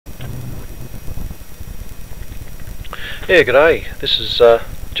Yeah, g'day. This is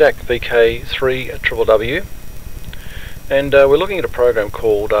Jack VK3DBE, and we're looking at a program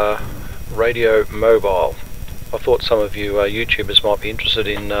called Radio Mobile. I thought some of you YouTubers might be interested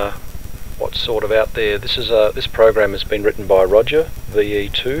in what's sort of out there. This program has been written by Roger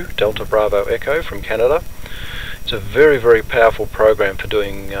VE2 Delta Bravo Echo from Canada. It's a very, very powerful program for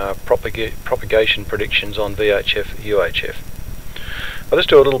doing propagation predictions on VHF UHF. I'll just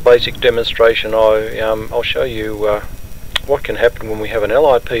do a little basic demonstration. I'll show you what can happen when we have an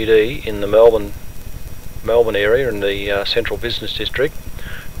LIPD in the Melbourne area in the central business district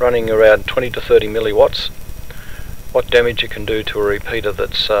running around 20 to 30 milliwatts. What damage it can do to a repeater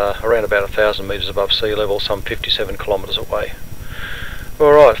that's around about 1,000 metres above sea level, some 57 kilometres away.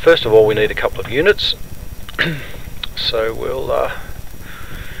 Alright, first of all we need a couple of units. So we'll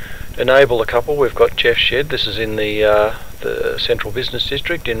enable a couple. We've got Jeff's Shed. This is in the central business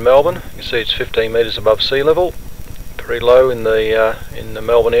district in Melbourne. You can see it's 15 metres above sea level, very low in the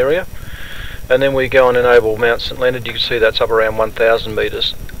Melbourne area. And then we go and enable Mount St Leonard. You can see that's up around 1,000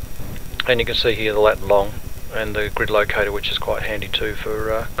 metres, and you can see here the lat and long and the grid locator, which is quite handy too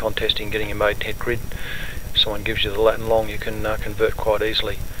for contesting getting a Maidenhead grid. If someone gives you the lat and long, you can convert quite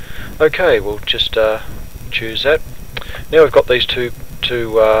easily. Okay, we'll just choose that. Now we've got these two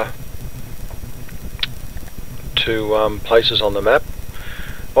places on the map.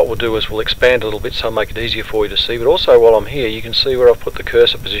 What we'll do is we'll expand a little bit so I'll make it easier for you to see, but also while I'm here you can see where I've put the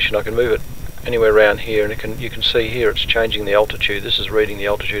cursor position. I can move it anywhere around here, and you can see here it's changing the altitude. This is reading the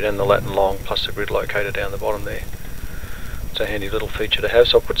altitude and the lat and long plus the grid locator down the bottom there. It's a handy little feature to have,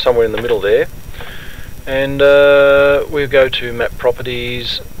 so I'll put somewhere in the middle there. And we'll go to map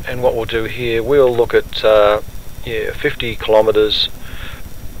properties, and what we'll do here, we'll look at 50 kilometres.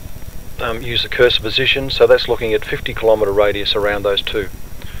 Use the cursor position, so that's looking at 50 kilometre radius around those two.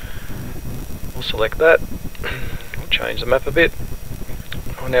 We'll select that. We'll change the map a bit.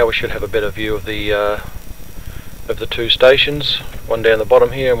 Well, now we should have a better view of the two stations, one down the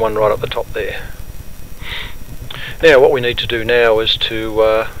bottom here and one right up the top there. Now what we need to do now is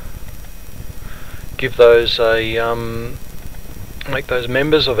to give those make those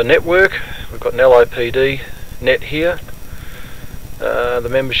members of a network. We've got an LIPD net here. The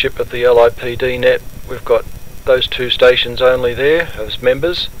membership of the LIPD net, we've got those two stations only there as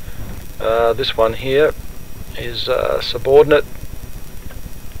members. This one here is subordinate.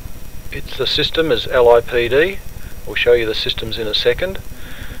 The system is LIPD. We'll show you the systems in a second.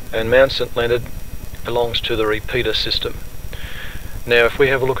 And Mount St Leonard belongs to the repeater system. Now if we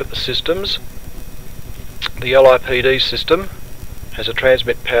have a look at the systems, the LIPD system has a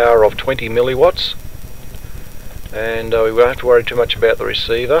transmit power of 20 milliwatts. And we won't have to worry too much about the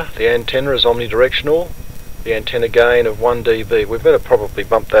receiver. The antenna is omnidirectional. The antenna gain of 1 dB. We better probably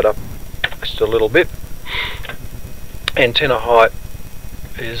bump that up just a little bit. Antenna height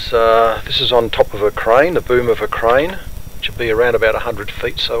is this is on top of a crane, the boom of a crane, which will be around about 100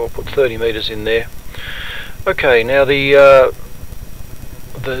 feet. So we'll put 30 metres in there. Okay, now the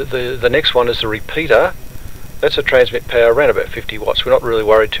next one is the repeater. That's a transmit power around about 50 watts. We're not really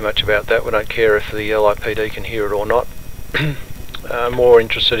worried too much about that. We don't care if the LIPD can hear it or not. More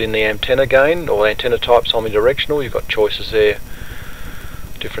interested in the antenna gain, or antenna types omnidirectional. You've got choices there,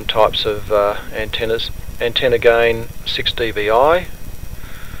 different types of antennas. Antenna gain 6 dBi,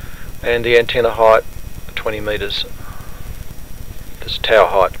 and the antenna height 20 metres. This tower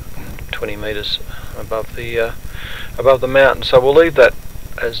height 20 metres above the mountain. So we'll leave that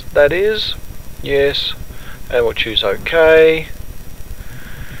as that is. Yes. And we'll choose OK.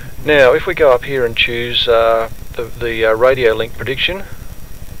 Now if we go up here and choose the radio link prediction,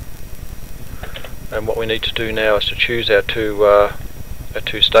 and what we need to do now is to choose our two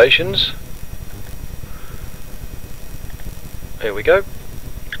stations. There we go.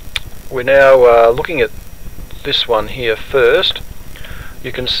 We're now looking at this one here first.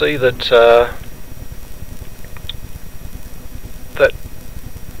 You can see that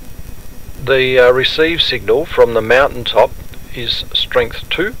the receive signal from the mountaintop is strength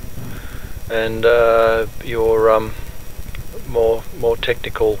 2, and your more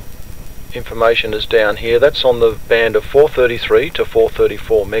technical information is down here. That's on the band of 433 to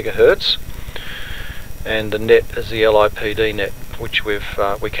 434 megahertz, and the net is the LIPD net, which we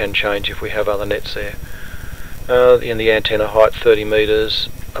can change if we have other nets there. In the antenna height 30 metres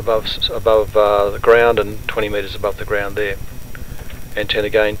above the ground and 20 metres above the ground there. Antenna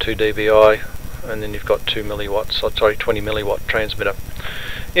gain 2 dBi, and then you've got 20 milliwatt transmitter.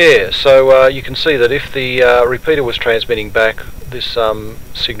 Yeah, so you can see that if the repeater was transmitting back, this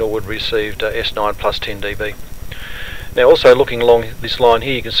signal would receive S9 plus 10 dB. Now also looking along this line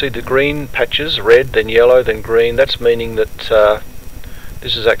here, you can see the green patches, red, then yellow, then green. That's meaning that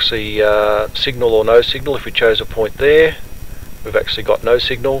this is actually signal or no signal. If we chose a point there, we've actually got no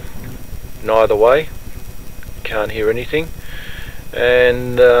signal neither way. Can't hear anything.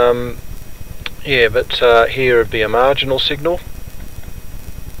 And yeah, but here would be a marginal signal.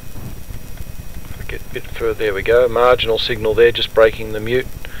 If we get a bit further, there we go, marginal signal there, just breaking the mute.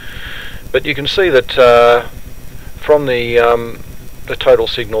 But you can see that from the total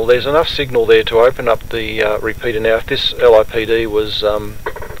signal, there's enough signal there to open up the repeater. Now if this LIPD was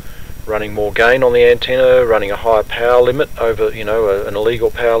running more gain on the antenna, running a higher power limit over, you know, an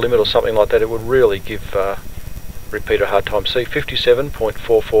illegal power limit or something like that, it would really give repeater a hard time. See,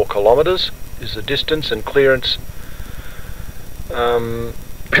 57.44 kilometers is the distance, and clearance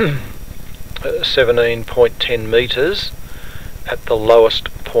 17.10 meters at the lowest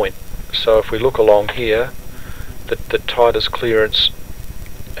point. So if we look along here, the tightest clearance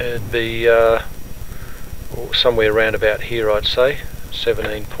would be somewhere around about here, I'd say,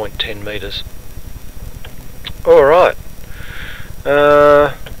 17.10 meters. Alright,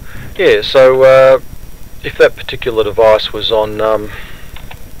 yeah, so if that particular device was on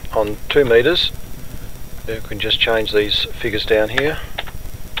 2 meters, we can just change these figures down here,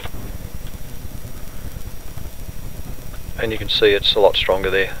 and you can see it's a lot stronger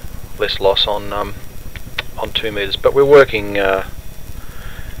there, less loss on 2 meters. But we're working on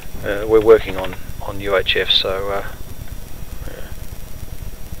UHF, so yeah.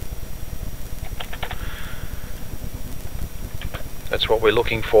 That's what we're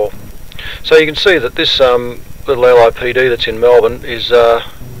looking for. So you can see that this little LIPD that's in Melbourne is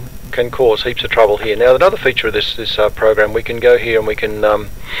can cause heaps of trouble here. Now another feature of this program, we can go here and we can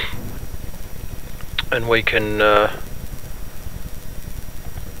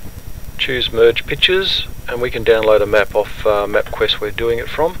choose merge pictures, and we can download a map off MapQuest we're doing it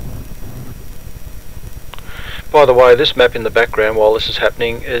from. By the way, this map in the background while this is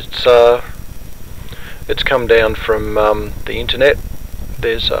happening, it's come down from the internet.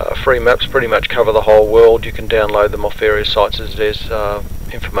 There's free maps, pretty much cover the whole world. You can download them off various sites. There's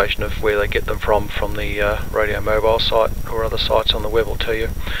information of where they get them from the Radio Mobile site, or other sites on the web will tell you.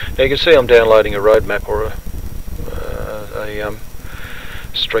 Now you can see I'm downloading a road map or a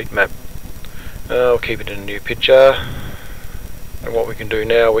street map. I'll keep it in a new picture, and what we can do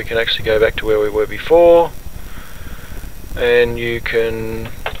now, we can actually go back to where we were before, and you can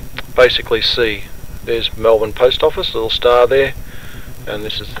basically see there's Melbourne Post Office, little star there, and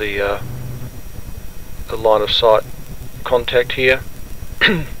this is the line of sight contact here.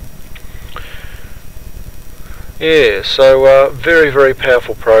 Yeah, so very, very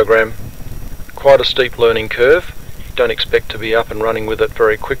powerful program, quite a steep learning curve. Don't expect to be up and running with it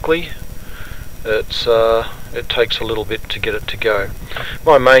very quickly. It takes a little bit to get it to go.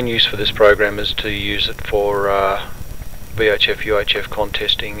 My main use for this program is to use it for VHF UHF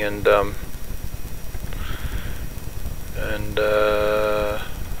contesting, and oh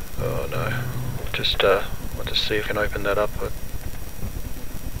no, just want to see if I can open that up.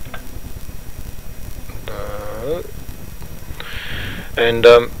 No. And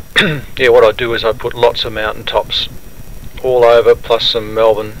yeah, what I do is I put lots of mountain tops all over, plus some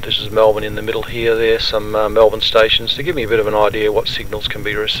Melbourne. This is Melbourne in the middle here. There's some Melbourne stations to give me a bit of an idea what signals can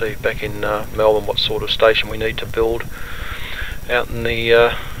be received back in Melbourne, what sort of station we need to build out in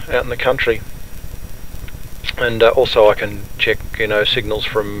the country. And also I can check, you know, signals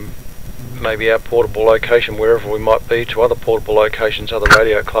from maybe our portable location, wherever we might be, to other portable locations, other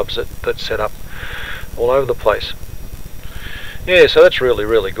radio clubs that set up all over the place. Yeah, so that's really,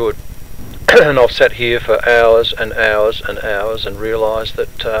 really good. And I've sat here for hours and hours and hours and realised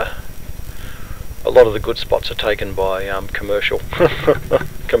that a lot of the good spots are taken by commercial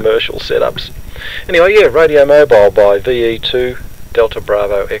commercial setups. Anyway, yeah, Radio Mobile by VE2 Delta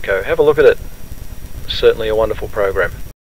Bravo Echo. Have a look at it. Certainly a wonderful program.